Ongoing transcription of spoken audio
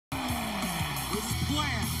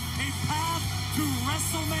a path to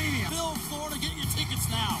WrestleMania. Bill, Florida, get your tickets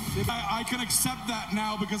now. I can accept that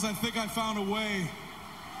now because I think I found a way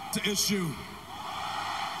to issue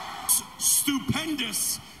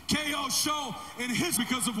stupendous KO show in his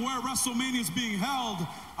because of where WrestleMania is being held.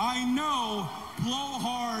 I know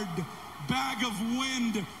blowhard, bag of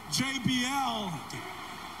wind, JBL.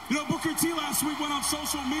 You know, Booker T last week went on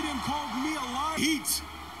social media and called me a liar. Heat.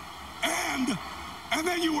 And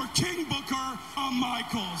then you were King Booker on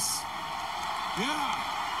Michaels. Yeah.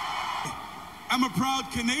 I'm a proud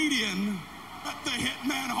Canadian at the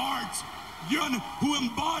Hitman Hart, who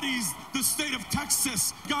embodies the state of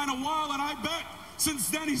Texas. Guy in a while, and I bet since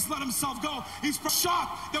then he's let himself go. He's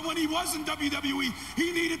shocked that when he was in WWE,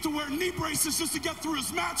 he needed to wear knee braces just to get through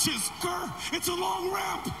his matches. It's a long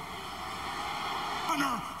ramp.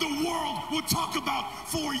 Honor the world would talk about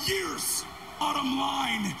for years. Bottom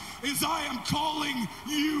line is I am calling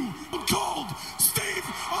you